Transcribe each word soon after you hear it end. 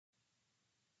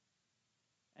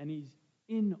and He's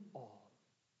in all,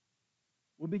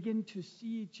 we'll begin to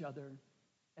see each other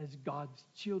as God's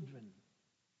children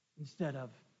instead of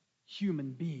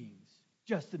human beings,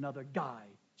 just another guy,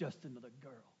 just another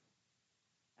girl.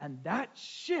 And that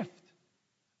shift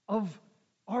of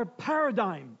our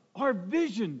paradigm, our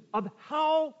vision of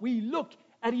how we look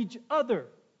at each other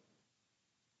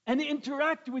and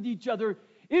interact with each other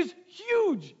is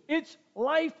huge. It's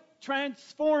life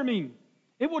transforming.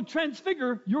 It will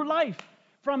transfigure your life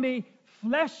from a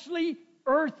fleshly,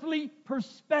 earthly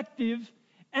perspective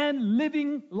and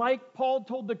living, like Paul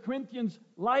told the Corinthians,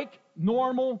 like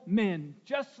normal men,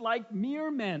 just like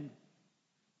mere men,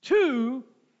 to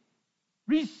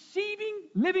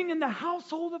living in the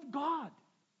household of God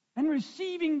and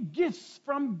receiving gifts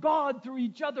from God through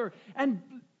each other and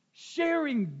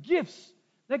sharing gifts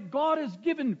that God has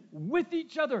given with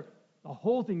each other. The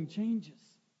whole thing changes.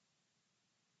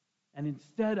 And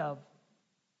instead of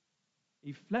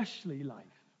a fleshly life,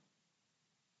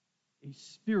 a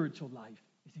spiritual life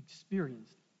is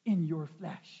experienced in your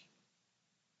flesh.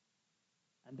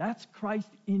 And that's Christ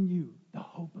in you, the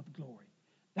hope of glory.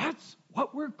 That's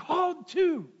what we're called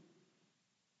to.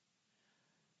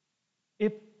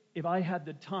 If I had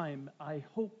the time, I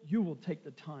hope you will take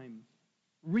the time.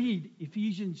 Read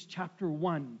Ephesians chapter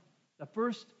 1, the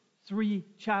first 3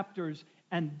 chapters,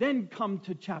 and then come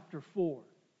to chapter 4.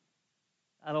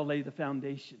 That'll lay the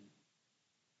foundation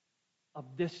of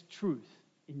this truth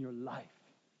in your life.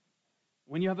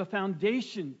 When you have a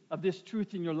foundation of this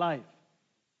truth in your life,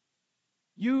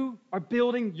 you are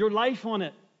building your life on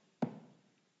it.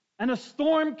 And a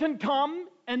storm can come,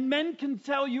 and men can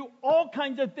tell you all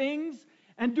kinds of things,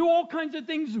 and do all kinds of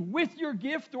things with your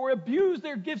gift, or abuse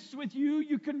their gifts with you.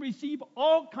 You can receive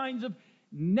all kinds of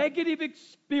negative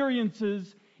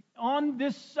experiences on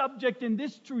this subject and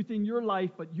this truth in your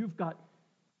life, but you've got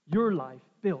your life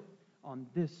built on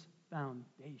this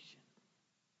foundation.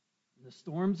 And the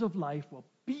storms of life will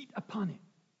beat upon it.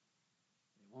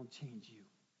 They won't change you.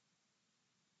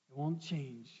 It won't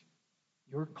change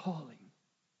your calling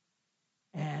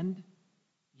and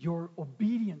your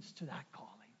obedience to that calling.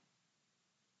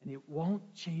 And it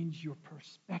won't change your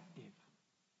perspective,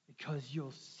 because you'll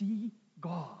see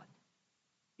God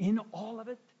in all of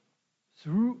it,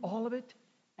 through all of it,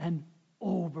 and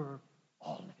over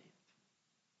all of it.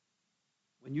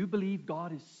 When you believe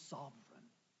God is sovereign,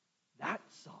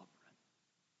 that's sovereign,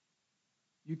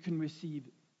 you can receive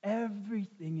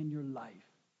everything in your life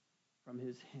from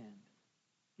His hand,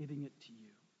 giving it to you.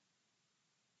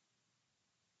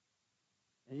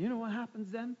 And you know what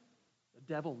happens then?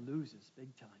 The devil loses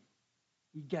big time.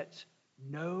 He gets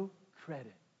no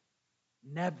credit.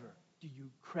 Never do you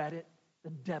credit the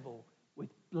devil with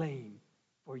blame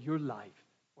for your life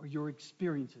or your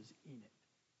experiences in it.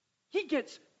 He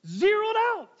gets zeroed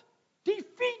out,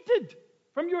 defeated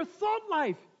from your thought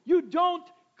life. You don't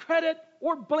credit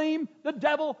or blame the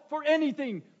devil for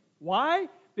anything. Why?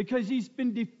 Because he's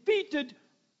been defeated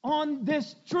on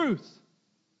this truth.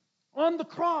 On the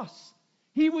cross,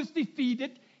 he was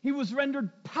defeated. He was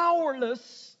rendered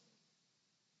powerless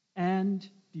and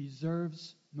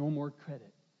deserves no more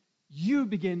credit. You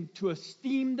begin to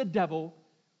esteem the devil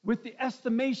with the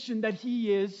estimation that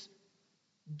he is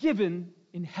given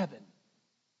in heaven.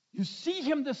 You see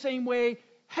him the same way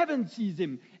heaven sees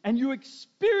him, and you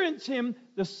experience him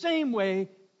the same way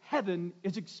heaven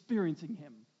is experiencing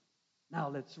him. Now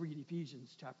let's read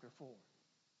Ephesians chapter 4.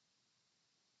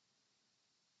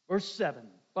 Verse 7.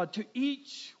 But to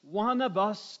each one of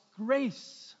us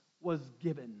grace was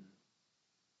given.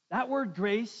 That word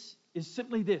grace is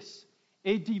simply this: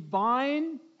 a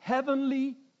divine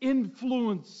heavenly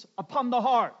influence upon the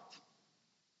heart.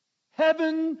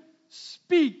 Heaven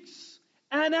speaks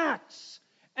and acts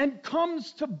and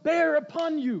comes to bear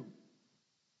upon you.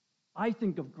 I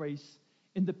think of grace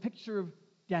in the picture of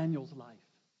Daniel's life.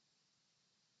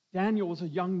 Daniel was a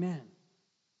young man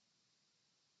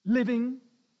living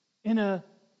in a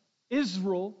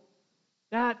Israel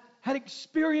that had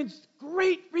experienced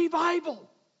great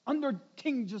revival under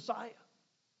King Josiah.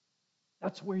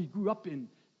 That's where he grew up, in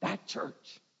that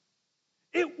church.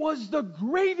 It was the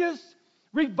greatest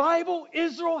revival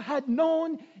Israel had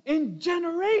known in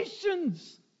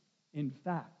generations. In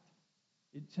fact,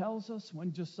 it tells us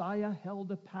when Josiah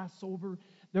held a Passover,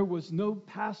 there was no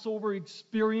Passover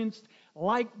experienced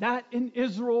like that in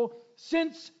Israel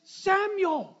since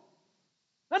Samuel.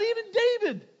 Not even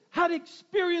David had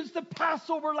experienced a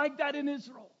Passover like that in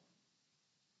Israel.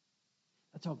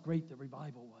 That's how great the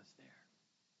revival was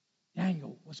there.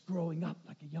 Daniel was growing up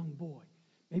like a young boy.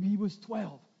 Maybe he was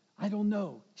 12. I don't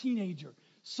know. Teenager.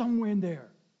 Somewhere in there.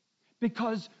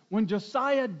 because when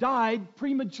Josiah died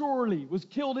prematurely, was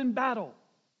killed in battle,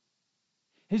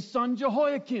 his son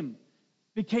Jehoiakim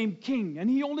became king, and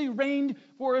he only reigned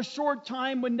for a short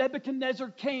time when Nebuchadnezzar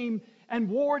came and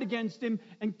warred against him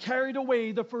and carried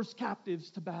away the first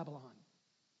captives to Babylon.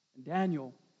 And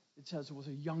Daniel, it says, was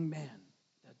a young man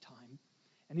at that time,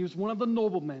 and he was one of the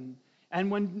noblemen.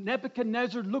 And when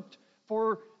Nebuchadnezzar looked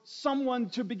for someone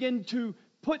to begin to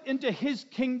put into his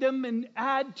kingdom and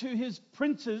add to his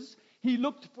princes, he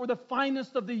looked for the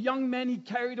finest of the young men he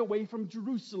carried away from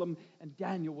Jerusalem, and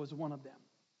Daniel was one of them.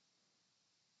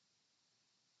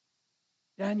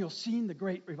 Daniel seen the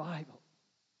great revival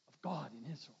of God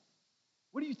in Israel.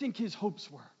 What do you think his hopes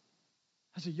were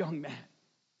as a young man?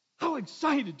 How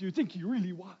excited do you think he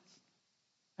really was?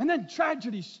 And then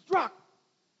tragedy struck,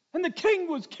 and the king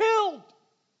was killed,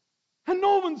 and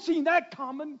no one seen that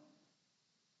coming.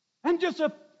 And just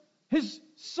his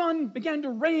son began to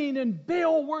reign, and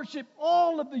Baal worship,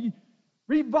 all of the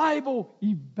revival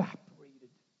evaporated.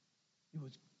 It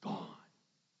was gone.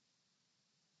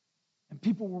 And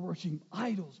people were worshiping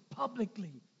idols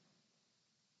publicly.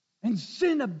 And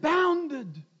sin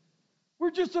abounded.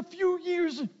 Where just a few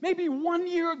years, maybe 1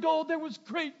 year ago, there was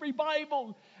great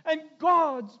revival. And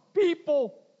God's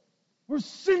people were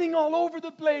sinning all over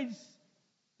the place.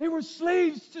 They were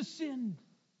slaves to sin.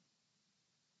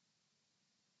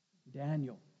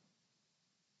 Daniel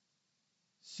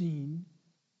seen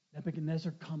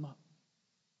Nebuchadnezzar come up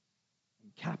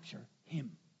and capture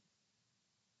him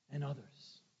and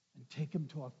others and take him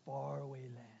to a faraway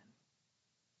land.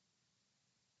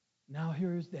 Now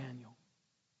here is Daniel,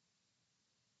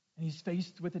 and he's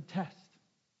faced with a test.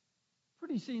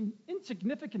 Pretty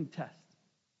insignificant test.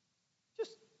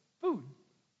 Just food,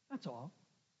 that's all.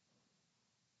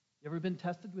 You ever been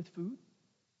tested with food?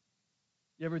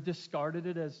 You ever discarded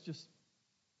it as just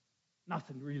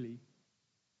nothing really?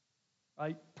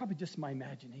 Right? Probably just my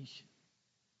imagination.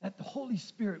 That the Holy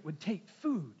Spirit would take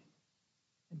food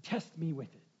and test me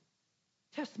with it.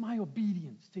 Test my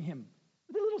obedience to Him.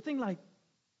 With a little thing like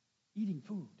eating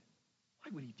food.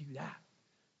 Why would He do that?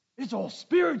 It's all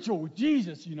spiritual with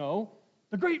Jesus, you know.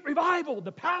 The great revival,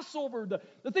 the Passover,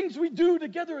 the things we do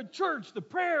together at church, the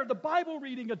prayer, the Bible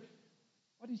reading.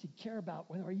 Why does He care about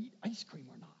whether I eat ice cream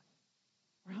or not?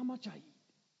 Or how much I eat?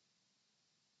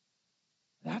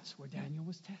 That's where Daniel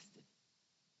was tested.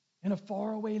 In a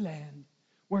faraway land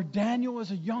where Daniel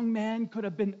as a young man could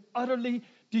have been utterly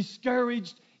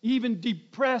discouraged, even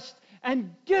depressed,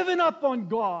 and given up on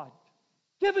God,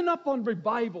 given up on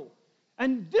revival,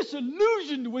 and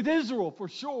disillusioned with Israel for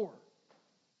sure.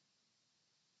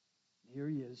 Here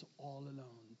he is all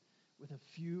alone with a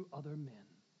few other men.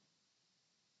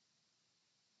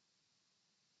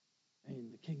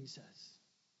 And the king says,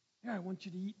 "Here, I want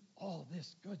you to eat all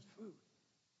this good food."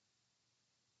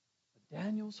 But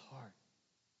Daniel's heart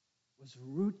was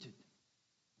rooted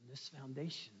on this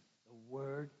foundation, the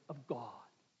Word of God.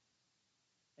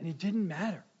 And it didn't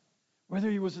matter whether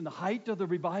he was in the height of the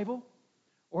revival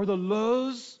or the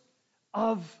lows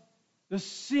of the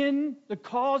sin, the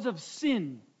cause of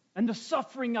sin, and the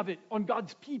suffering of it on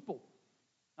God's people.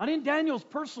 Not in Daniel's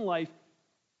personal life,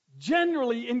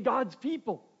 generally in God's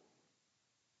people.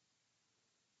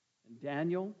 And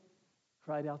Daniel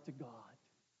cried out to God.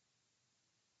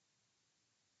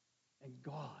 And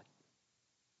God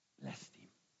blessed him.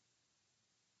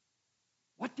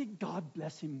 What did God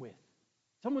bless him with?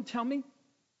 Someone tell me.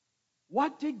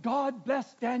 What did God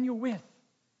bless Daniel with?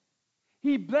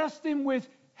 He blessed him with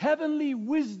heavenly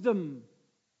wisdom.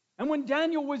 And when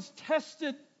Daniel was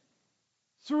tested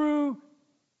through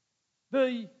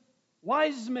the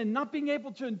wise men not being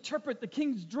able to interpret the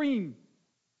king's dream,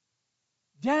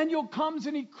 Daniel comes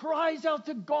and he cries out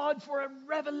to God for a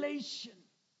revelation.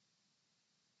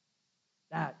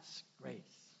 That's grace.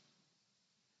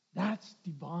 That's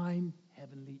divine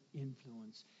heavenly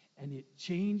influence. And it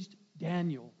changed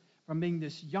Daniel from being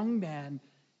this young man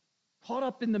caught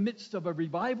up in the midst of a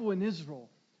revival in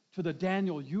Israel to the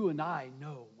Daniel you and I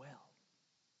know well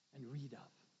and read of.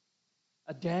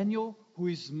 A Daniel who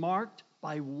is marked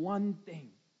by one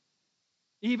thing.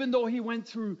 Even though he went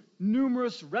through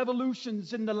numerous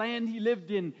revolutions in the land he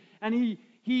lived in, and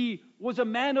he was a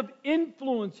man of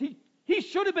influence. He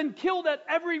should have been killed at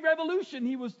every revolution.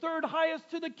 He was third highest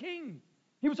to the king.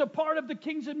 He was a part of the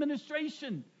king's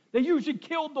administration. They usually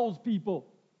killed those people.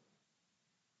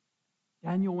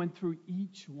 Daniel went through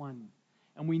each one.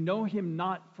 And we know him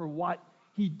not for what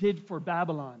he did for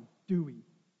Babylon, do we?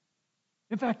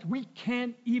 In fact, we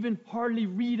can't even hardly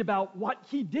read about what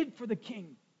he did for the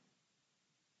king.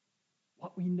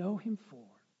 What we know him for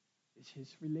is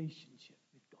his relationship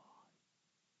with God.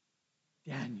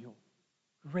 Daniel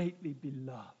greatly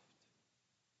beloved.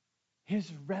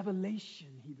 His revelation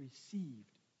he received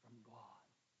from God.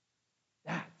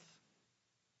 That's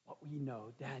what we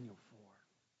know Daniel for.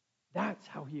 That's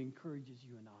how he encourages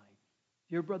you and I.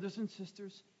 Dear brothers and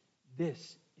sisters,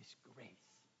 this is grace.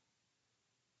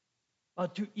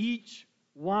 But to each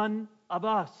one of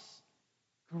us,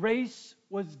 grace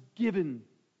was given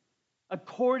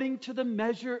according to the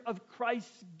measure of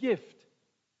Christ's gift.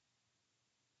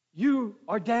 You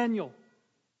are Daniel.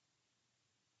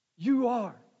 You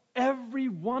are. Every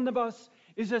one of us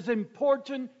is as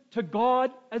important to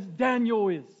God as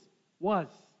Daniel was.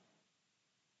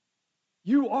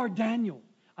 You are Daniel.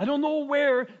 I don't know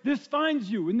where this finds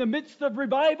you, in the midst of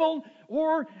revival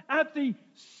or at the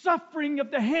suffering of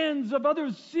the hands of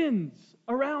others' sins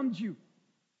around you.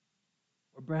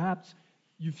 Or perhaps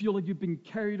you feel like you've been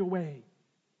carried away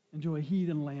into a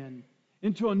heathen land,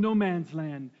 into a no man's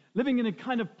land, living in a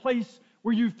kind of place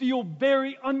where you feel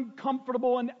very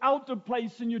uncomfortable and out of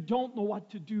place and you don't know what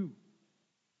to do.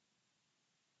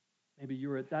 Maybe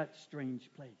you're at that strange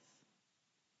place.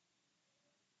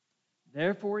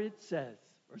 Therefore it says,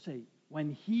 verse 8,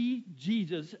 when he,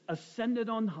 Jesus, ascended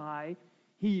on high,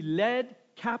 he led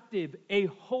captive a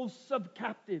host of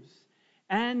captives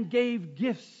and gave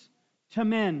gifts to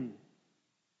men.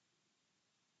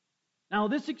 Now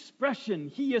this expression,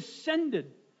 he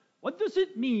ascended, what does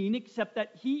it mean except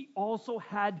that he also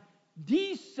had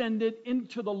descended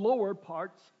into the lower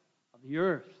parts of the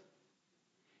earth?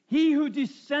 He who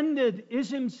descended is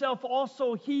himself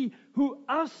also he who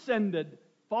ascended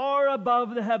far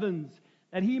above the heavens,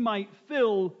 that he might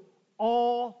fill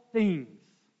all things.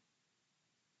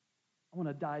 I want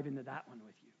to dive into that one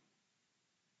with you.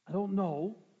 I don't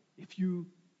know if you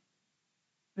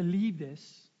believe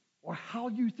this or how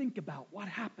you think about what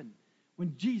happened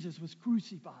when Jesus was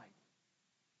crucified.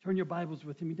 Turn your Bibles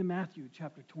with me to Matthew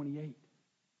chapter 28.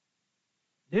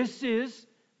 This is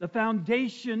the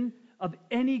foundation of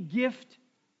any gift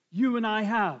you and I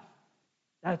have.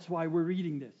 That's why we're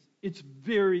reading this. It's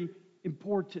very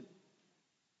important.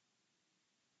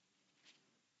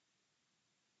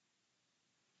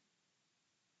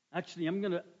 Actually,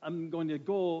 I'm going to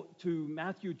go to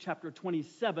Matthew chapter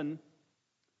 27,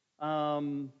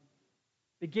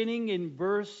 beginning in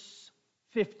verse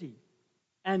 50.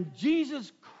 And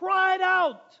Jesus cried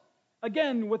out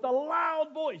again with a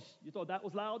loud voice. You thought that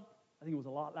was loud? I think it was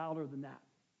a lot louder than that.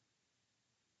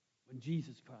 When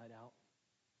Jesus cried out,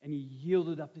 and he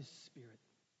yielded up his spirit.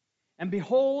 And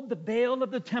behold, the veil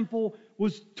of the temple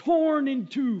was torn in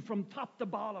two from top to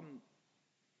bottom.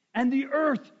 And the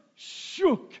earth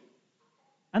shook,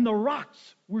 and the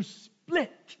rocks were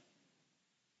split,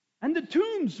 and the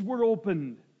tombs were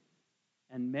opened,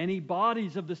 and many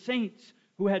bodies of the saints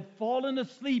who had fallen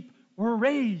asleep were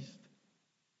raised.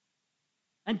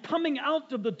 And coming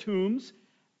out of the tombs,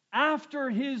 after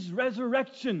his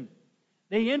resurrection,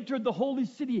 they entered the holy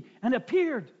city and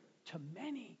appeared to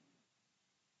many.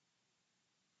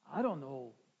 I don't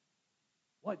know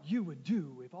what you would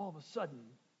do if all of a sudden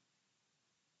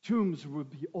tombs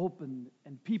would be opened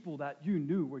and people that you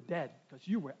knew were dead because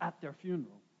you were at their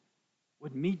funeral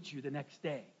would meet you the next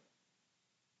day.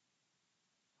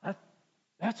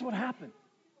 That's what happened.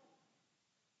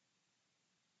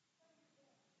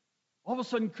 All of a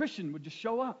sudden, Christian would just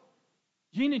show up.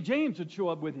 Gene and James would show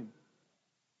up with him.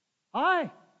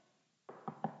 Hi.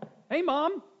 Hey,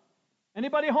 Mom.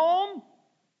 Anybody home?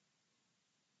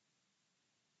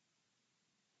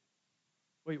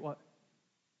 Wait, what?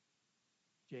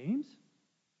 James?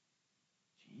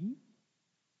 Gene?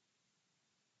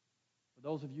 For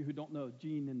those of you who don't know,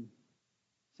 Gene and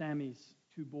Sammy's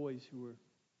two boys who were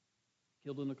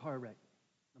killed in a car wreck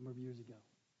a number of years ago.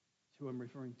 That's who I'm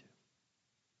referring to.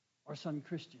 Our son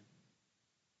Christian.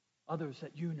 Others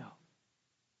that you know.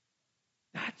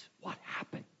 That's what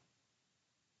happened.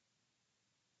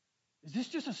 Is this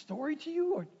just a story to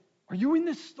you, or are you in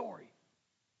this story?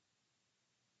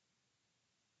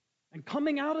 And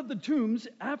coming out of the tombs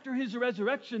after his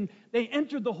resurrection, they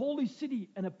entered the holy city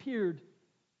and appeared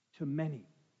to many.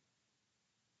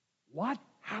 What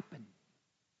happened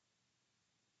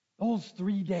those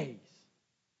 3 days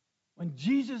when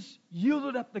Jesus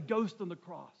yielded up the ghost on the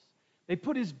cross? They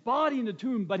put his body in the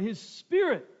tomb, but his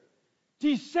spirit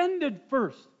descended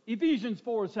first. Ephesians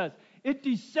 4 says, it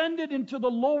descended into the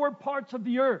lower parts of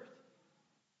the earth,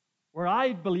 where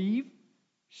I believe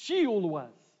Sheol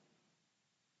was.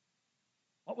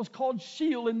 What was called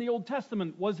Sheol in the Old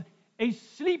Testament was a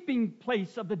sleeping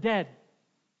place of the dead.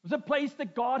 It was a place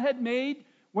that God had made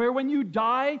where when you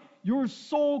die, your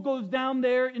soul goes down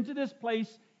there into this place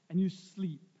and you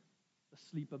sleep, the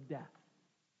sleep of death.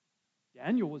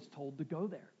 Daniel was told to go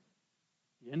there.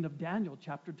 The end of Daniel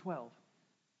chapter 12.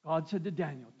 God said to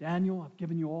Daniel, Daniel, I've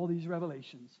given you all these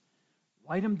revelations.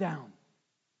 Write them down.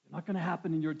 They're not going to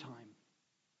happen in your time.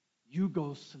 You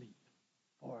go sleep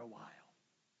for a while.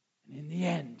 And in the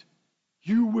end,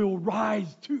 you will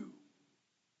rise too.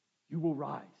 You will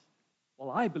rise. Well,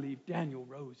 I believe Daniel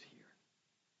rose here.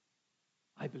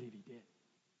 I believe he did.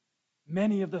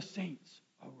 Many of the saints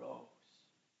arose.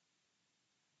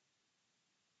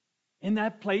 In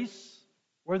that place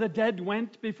where the dead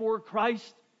went before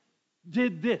Christ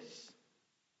did this.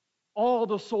 All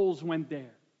the souls went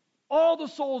there. All the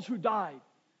souls who died.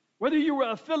 Whether you were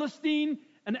a Philistine,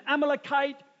 an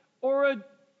Amalekite, or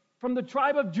from the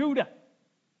tribe of Judah,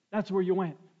 that's where you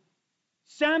went.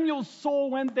 Samuel's soul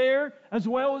went there as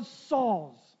well as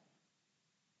Saul's.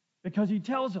 Because he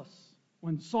tells us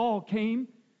when Saul came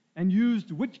and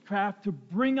used witchcraft to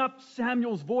bring up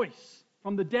Samuel's voice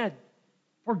from the dead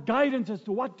for guidance as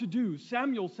to what to do,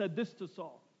 Samuel said this to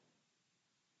Saul.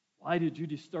 Why did you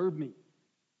disturb me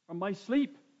from my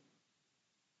sleep?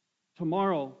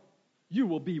 Tomorrow you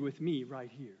will be with me right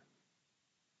here.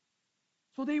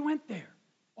 So they went there,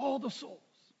 all the souls.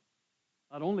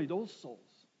 Not only those souls.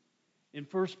 In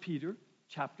 1 Peter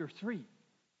chapter 3.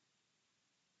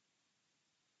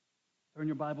 Turn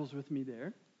your Bibles with me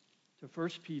there to 1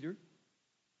 Peter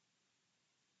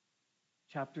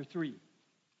chapter 3.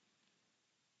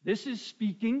 This is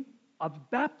speaking of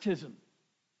baptism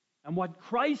and what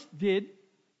Christ did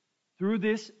through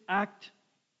this act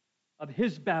of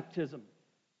his baptism.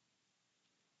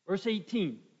 Verse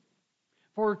 18.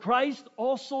 For Christ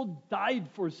also died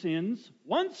for sins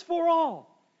once for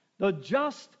all, the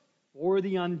just for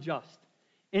the unjust,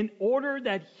 in order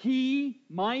that he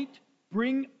might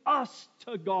bring us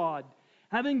to God,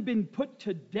 having been put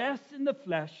to death in the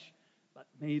flesh, but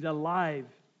made alive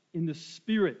in the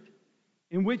Spirit,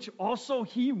 in which also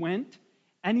he went,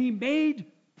 and he made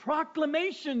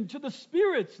proclamation to the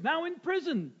spirits now in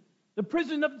prison, the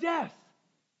prison of death,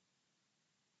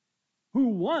 who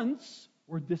once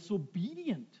were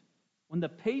disobedient when the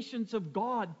patience of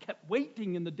God kept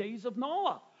waiting in the days of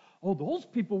Noah. Oh, those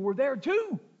people were there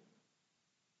too.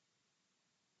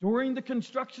 During the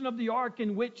construction of the ark,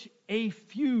 in which a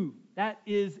few, that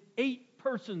is 8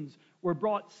 persons, were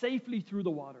brought safely through the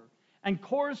water. And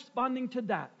corresponding to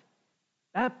that,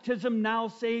 baptism now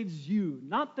saves you,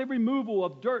 not the removal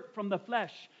of dirt from the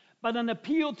flesh, but an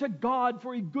appeal to God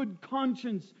for a good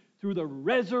conscience through the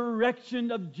resurrection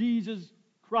of Jesus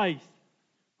Christ,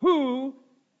 who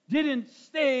didn't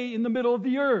stay in the middle of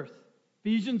the earth.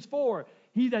 Ephesians 4.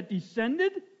 He that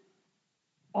descended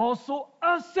also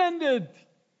ascended.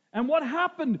 And what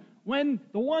happened when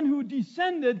the one who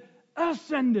descended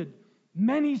ascended?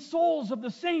 Many souls of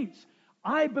the saints.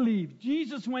 I believe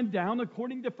Jesus went down,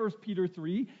 according to 1 Peter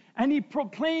 3, and he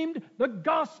proclaimed the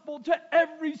gospel to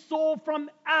every soul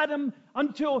from Adam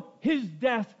until his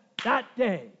death that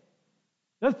day.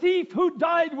 The thief who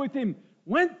died with him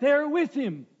went there with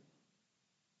him.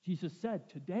 Jesus said,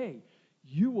 today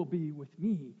you will be with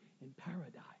me in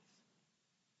paradise.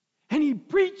 And he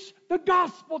preached the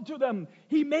gospel to them.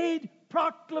 He made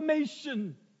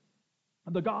proclamation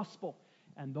of the gospel.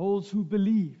 And those who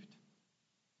believed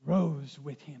rose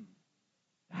with him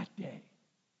that day.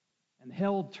 And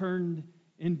hell turned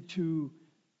into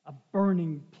a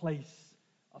burning place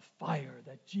of fire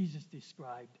that Jesus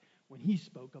described when he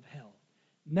spoke of hell.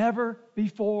 Never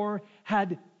before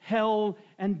had hell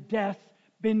and death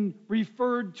been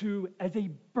referred to as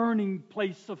a burning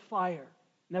place of fire.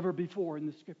 Never before in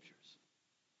the Scriptures.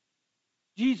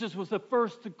 Jesus was the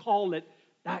first to call it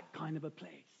that kind of a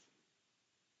place.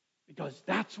 Because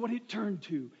that's what it turned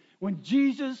to when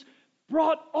Jesus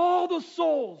brought all the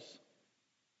souls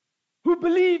who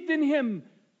believed in him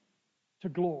to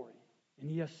glory. And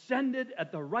he ascended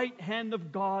at the right hand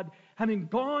of God, having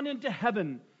gone into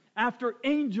heaven after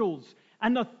angels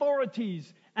and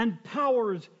authorities and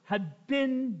powers had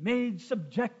been made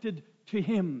subjected to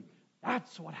him.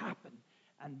 That's what happened.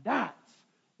 And that's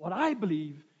what I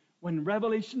believe when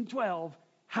Revelation 12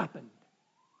 happened.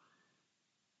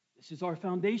 This is our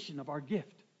foundation of our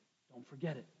gift. Don't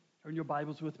forget it. Turn your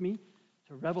Bibles with me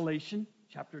to Revelation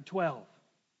chapter 12.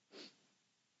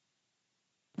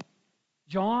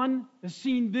 John has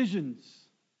seen visions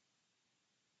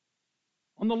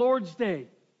on the Lord's day,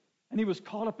 and he was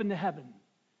caught up into heaven.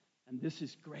 And this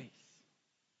is grace.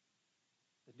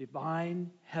 The divine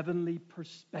heavenly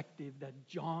perspective that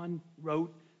John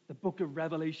wrote the book of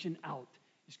Revelation out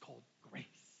is called grace.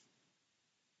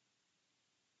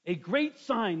 A great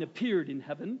sign appeared in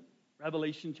heaven,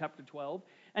 Revelation chapter 12,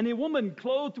 and a woman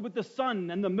clothed with the sun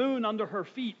and the moon under her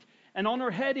feet, and on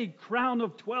her head a crown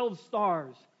of 12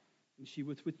 stars. And she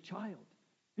was with child,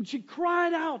 And she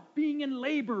cried out, being in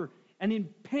labor and in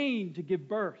pain to give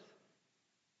birth.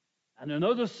 And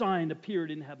another sign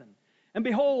appeared in heaven. And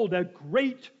behold, a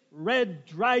great red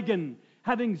dragon,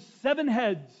 having 7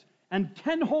 heads and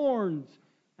 10 horns,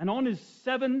 and on his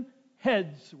 7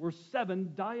 heads were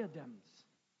 7 diadems.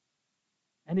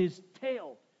 And his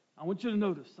tail, I want you to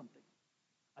notice something.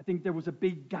 I think there was a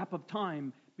big gap of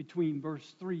time between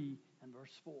verse 3 and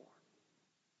verse 4.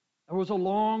 There was a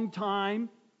long time,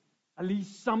 at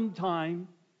least some time,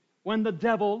 when the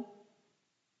devil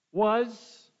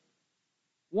was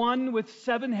one with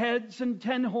 7 heads and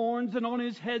 10 horns, and on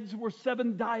his heads were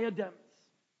 7 diadems.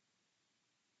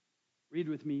 Read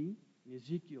with me in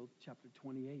Ezekiel chapter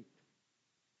 28.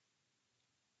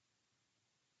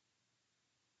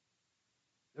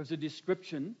 There's a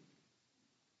description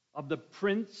of the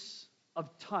prince of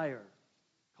Tyre,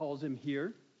 calls him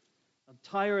here. Now,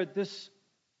 Tyre at this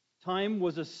time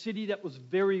was a city that was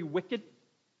very wicked.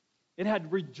 It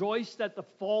had rejoiced at the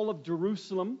fall of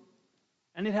Jerusalem,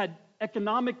 and it had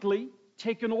economically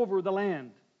taken over the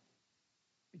land.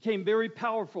 It became very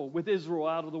powerful with Israel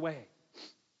out of the way.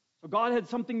 So God had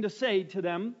something to say to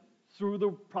them through the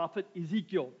prophet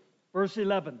Ezekiel. Verse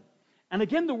 11. And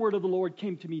again the word of the Lord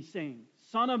came to me, saying,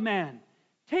 Son of man,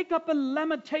 take up a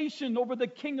lamentation over the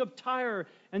king of Tyre,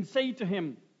 and say to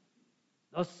him,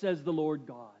 Thus says the Lord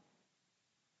God,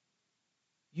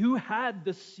 you had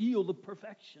the seal of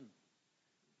perfection,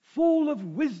 full of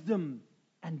wisdom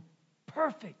and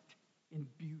perfect in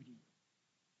beauty.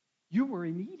 You were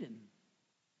in Eden,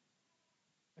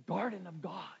 the garden of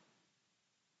God.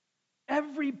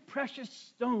 Every precious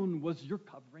stone was your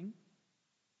covering.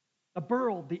 The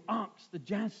beryl, the onyx, the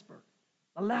jasper,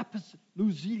 the lapis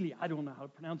lazuli, I don't know how to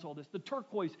pronounce all this, the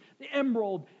turquoise, the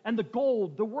emerald, and the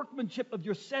gold, the workmanship of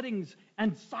your settings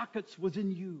and sockets was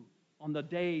in you. On the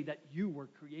day that you were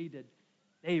created,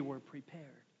 they were prepared.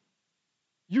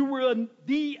 You were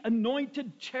the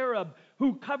anointed cherub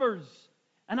who covers,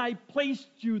 and I placed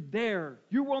you there.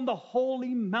 You were on the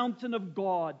holy mountain of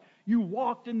God. You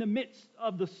walked in the midst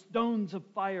of the stones of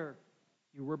fire.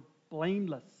 You were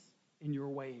blameless in your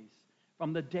ways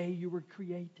from the day you were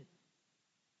created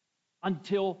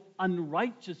until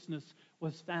unrighteousness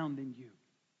was found in you.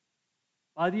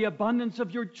 By the abundance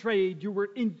of your trade, you were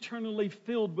internally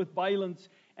filled with violence,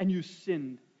 and you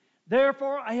sinned.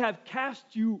 Therefore, I have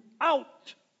cast you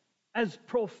out as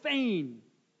profane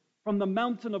from the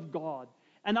mountain of God,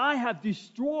 and I have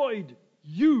destroyed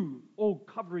you, O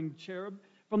covering cherub,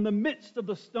 from the midst of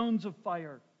the stones of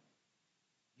fire.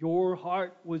 Your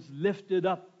heart was lifted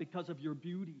up because of your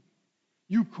beauty.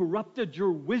 You corrupted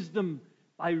your wisdom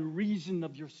by reason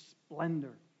of your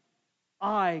splendor.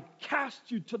 I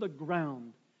cast you to the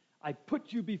ground. I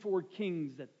put you before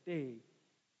kings that they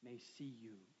may see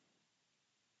you.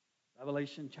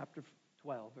 Revelation chapter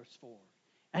 12, verse 4.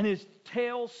 And his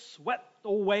tail swept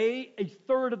away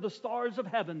 1/3 of the stars of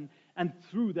heaven and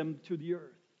threw them to the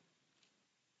earth.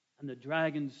 And the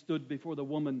dragon stood before the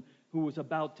woman who was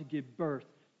about to give birth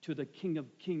to the King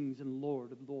of Kings and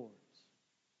Lord of Lords.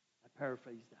 I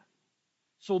paraphrase that.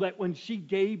 So that when she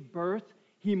gave birth,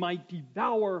 he might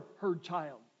devour her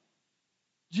child.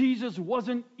 Jesus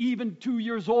wasn't even 2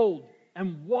 years old.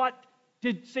 And what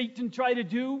did Satan try to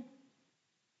do?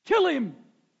 Kill him.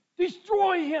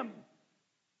 Destroy him.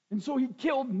 And so he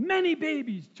killed many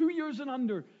babies, 2 years and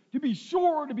under, to be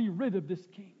sure to be rid of this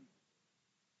king.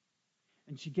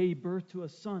 And she gave birth to a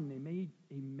son,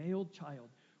 a male child,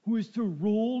 who is to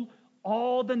rule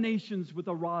all the nations with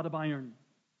a rod of iron.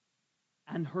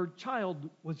 And her child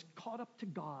was caught up to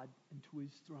God and to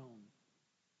his throne.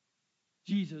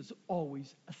 Jesus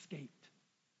always escaped.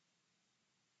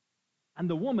 And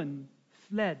the woman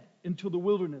fled into the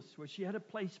wilderness, where she had a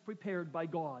place prepared by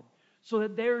God, so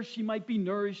that there she might be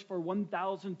nourished for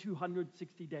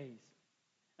 1,260 days.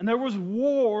 And there was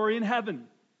war in heaven.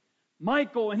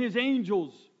 Michael and his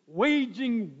angels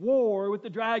waging war with the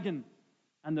dragon.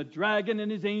 And the dragon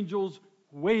and his angels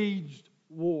waged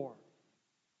war.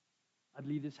 I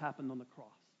believe this happened on the cross.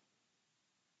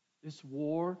 This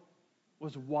war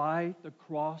was why the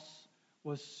cross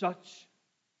was such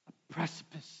a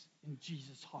precipice in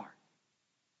Jesus' heart.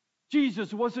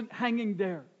 Jesus wasn't hanging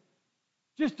there,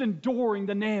 just enduring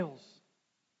the nails,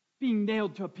 being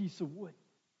nailed to a piece of wood.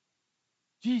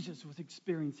 Jesus was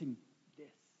experiencing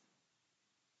this.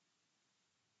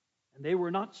 And they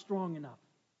were not strong enough.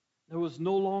 There was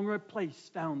no longer a place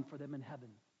found for them in heaven.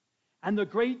 And the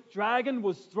great dragon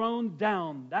was thrown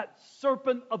down, that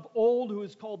serpent of old who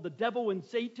is called the devil and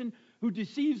Satan, who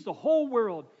deceives the whole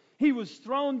world. He was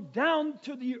thrown down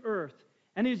to the earth,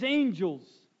 and his angels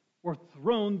were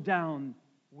thrown down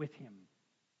with him.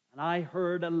 And I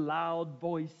heard a loud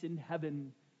voice in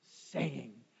heaven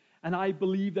saying, and I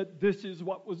believe that this is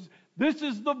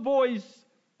the voice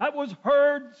that was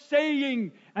heard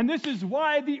saying, and this is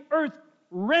why the earth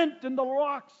rent and the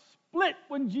rocks split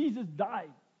when Jesus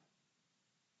died.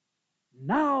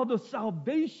 Now the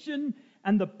salvation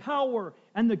and the power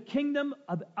and the kingdom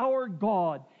of our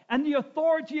God and the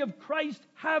authority of Christ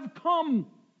have come.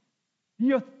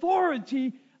 The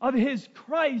authority of His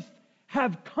Christ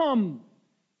have come.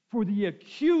 For the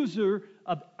accuser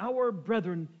of our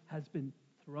brethren has been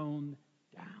thrown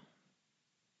down,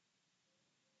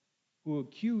 who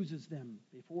accuses them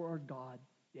before our God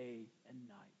day and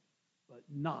night, but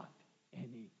not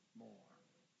anymore.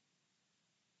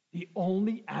 The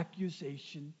only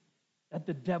accusation that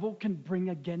the devil can bring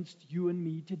against you and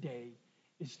me today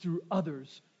is through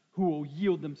others who will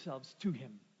yield themselves to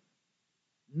him,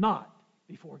 not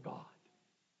before God.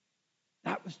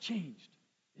 That was changed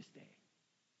this day.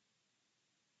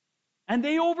 And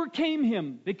they overcame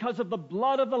him because of the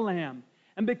blood of the Lamb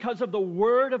and because of the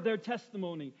word of their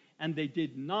testimony, and they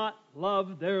did not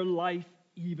love their life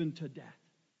even to death.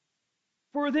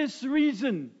 For this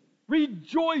reason,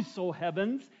 rejoice, O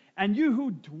heavens, and you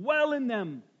who dwell in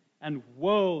them, and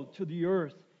woe to the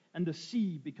earth and the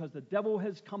sea, because the devil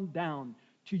has come down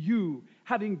to you,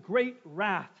 having great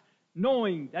wrath,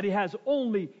 knowing that he has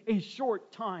only a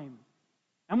short time.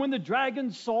 And when the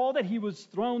dragon saw that he was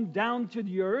thrown down to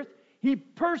the earth, he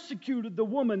persecuted the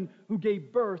woman who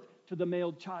gave birth to the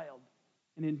male child.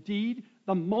 And indeed,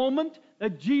 the moment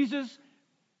that Jesus'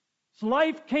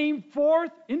 life came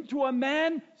forth into a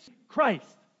man,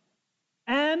 Christ,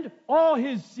 and all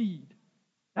his seed.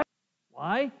 That's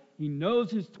why? He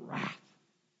knows his wrath.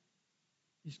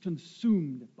 He's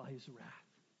consumed by his wrath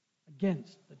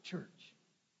against the church.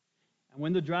 And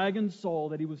when the dragon saw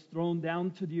that he was thrown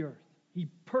down to the earth, he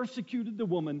persecuted the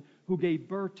woman who gave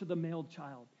birth to the male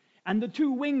child. And the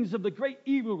two wings of the great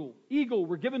eagle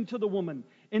were given to the woman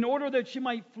in order that she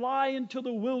might fly into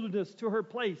the wilderness to her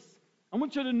place. I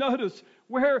want you to notice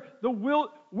where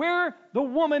the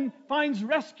woman finds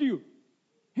rescue.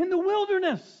 In the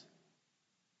wilderness.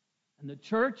 And the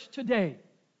church today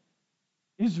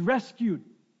is rescued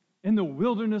in the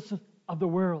wilderness of the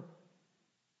world.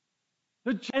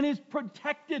 The church is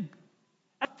protected.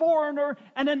 A foreigner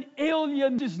and an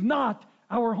alien is not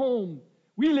our home.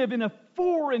 We live in a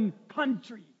foreign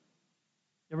country.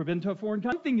 Ever been to a foreign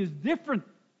country? Something is different.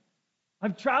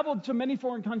 I've traveled to many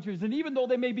foreign countries, and even though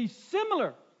they may be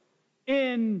similar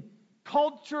in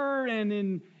culture and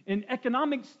in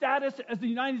economic status as the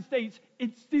United States,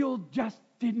 it still just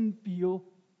didn't feel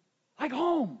like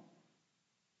home.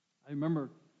 I remember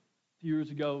a few years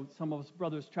ago, some of us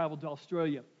brothers traveled to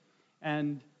Australia,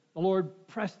 and the Lord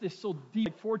pressed this so deep.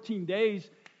 Like 14 days,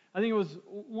 I think it was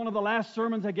one of the last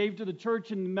sermons I gave to the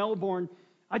church in Melbourne.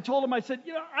 I told him, I said,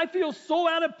 I feel so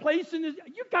out of place in this.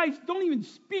 You guys don't even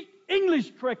speak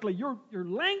English correctly. Your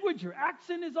language, your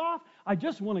accent is off. I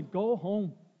just want to go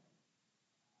home.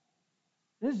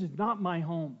 This is not my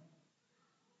home.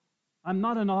 I'm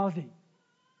not an Aussie.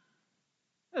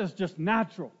 It's just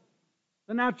natural.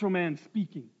 The natural man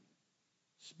speaking.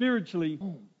 Spiritually,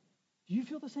 home. Do you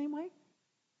feel the same way?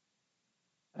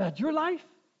 About your life?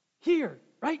 Here,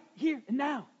 right here and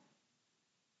now.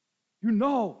 You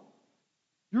know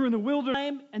you're in the wilderness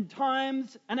time and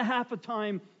times and a half a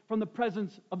time from the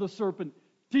presence of the serpent.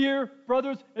 Dear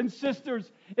brothers and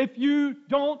sisters, if you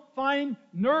don't find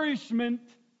nourishment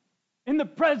in the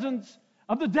presence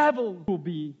of the devil, you will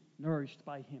be nourished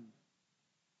by him.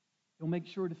 He'll make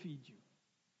sure to feed you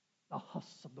the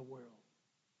husks of the world.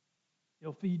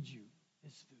 He'll feed you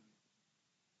his food.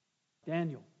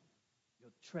 Daniel,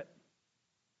 you'll trip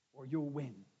or you'll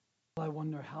win. I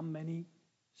wonder how many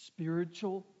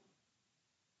spiritual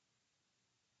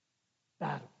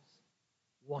battles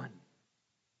won